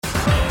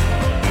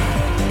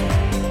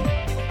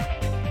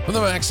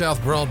From the Max South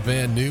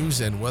Broadband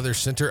News and Weather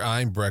Center,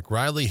 I'm Breck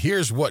Riley.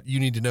 Here's what you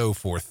need to know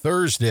for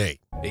Thursday.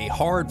 A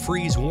hard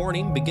freeze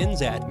warning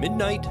begins at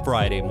midnight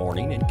Friday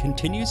morning and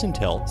continues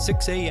until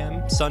 6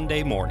 a.m.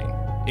 Sunday morning.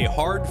 A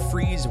hard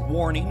freeze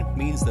warning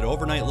means that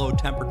overnight low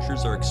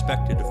temperatures are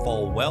expected to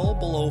fall well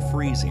below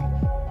freezing,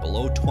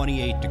 below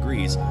 28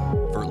 degrees,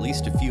 for at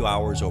least a few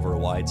hours over a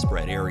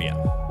widespread area.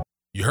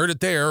 You heard it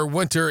there.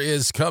 Winter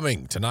is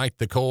coming. Tonight,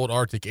 the cold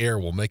Arctic air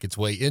will make its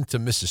way into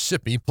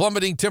Mississippi,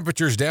 plummeting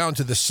temperatures down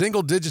to the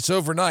single digits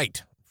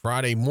overnight.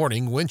 Friday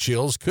morning, wind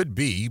chills could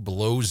be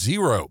below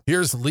zero.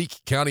 Here's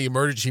Leake County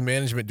Emergency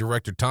Management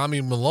Director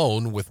Tommy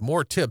Malone with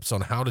more tips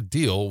on how to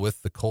deal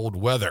with the cold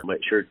weather.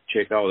 Make sure to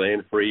check all the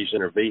antifreeze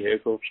in our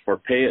vehicles. For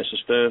pets and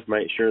stuff,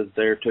 make sure that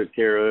they're took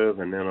care of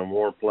and in a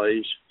warm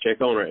place.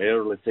 Check on our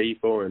elderly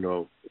people and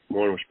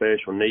one with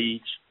special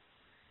needs.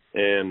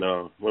 And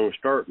when we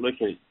start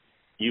looking at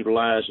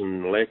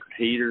utilizing electric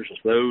heaters,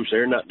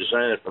 they're not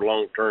designed for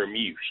long-term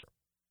use.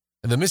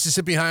 And the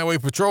Mississippi Highway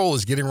Patrol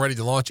is getting ready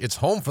to launch its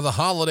Home for the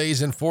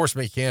Holidays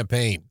enforcement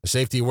campaign. The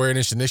Safety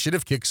Awareness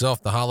Initiative kicks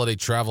off the holiday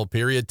travel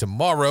period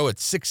tomorrow at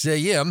 6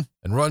 a.m.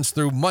 and runs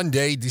through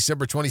Monday,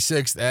 December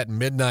 26th at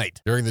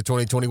midnight. During the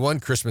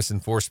 2021 Christmas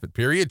enforcement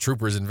period,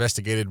 troopers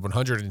investigated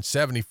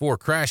 174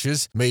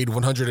 crashes, made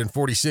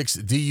 146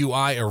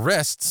 DUI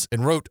arrests,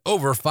 and wrote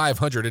over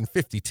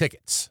 550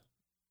 tickets.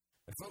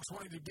 And folks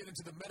wanting to get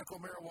into the medical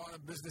marijuana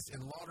business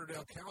in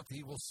Lauderdale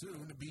County will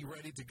soon be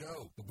ready to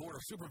go. The Board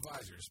of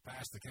Supervisors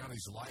passed the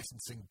county's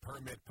licensing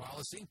permit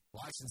policy.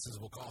 Licenses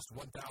will cost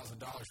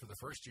 $1,000 for the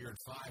first year and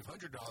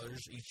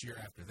 $500 each year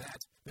after that.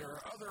 There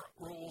are other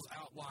rules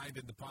outlined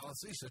in the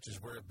policy, such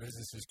as where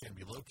businesses can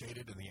be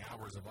located and the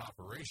hours of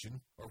operation.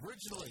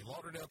 Originally,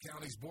 Lauderdale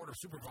County's Board of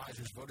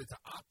Supervisors voted to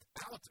opt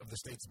out of the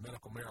state's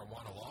medical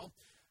marijuana law.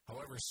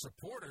 However,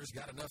 supporters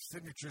got enough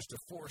signatures to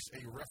force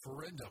a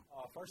referendum.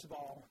 First of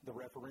all, the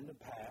referendum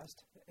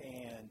passed,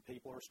 and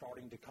people are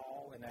starting to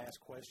call and ask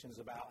questions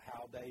about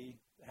how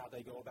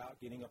they go about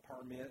getting a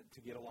permit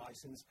to get a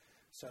license.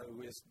 So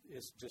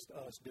it's just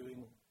us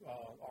doing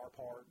our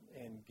part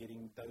and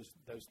getting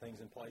those things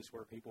in place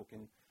where people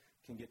can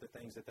get the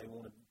things that they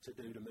wanted to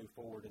do to move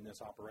forward in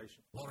this operation.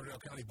 Lauderdale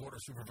County Board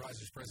of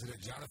Supervisors President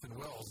Jonathan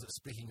Wells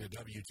speaking to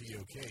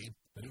WTOK.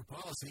 The new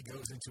policy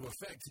goes into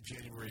effect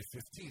January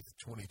 15th,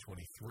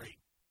 2023.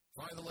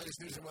 Find the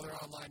latest news and weather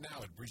online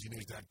now at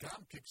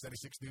breezynews.com,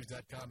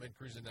 kicks96news.com, and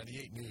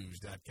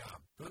cruisin98news.com.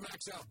 For the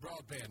Max South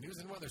Broadband News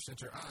and Weather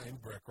Center, I'm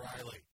Breck Riley.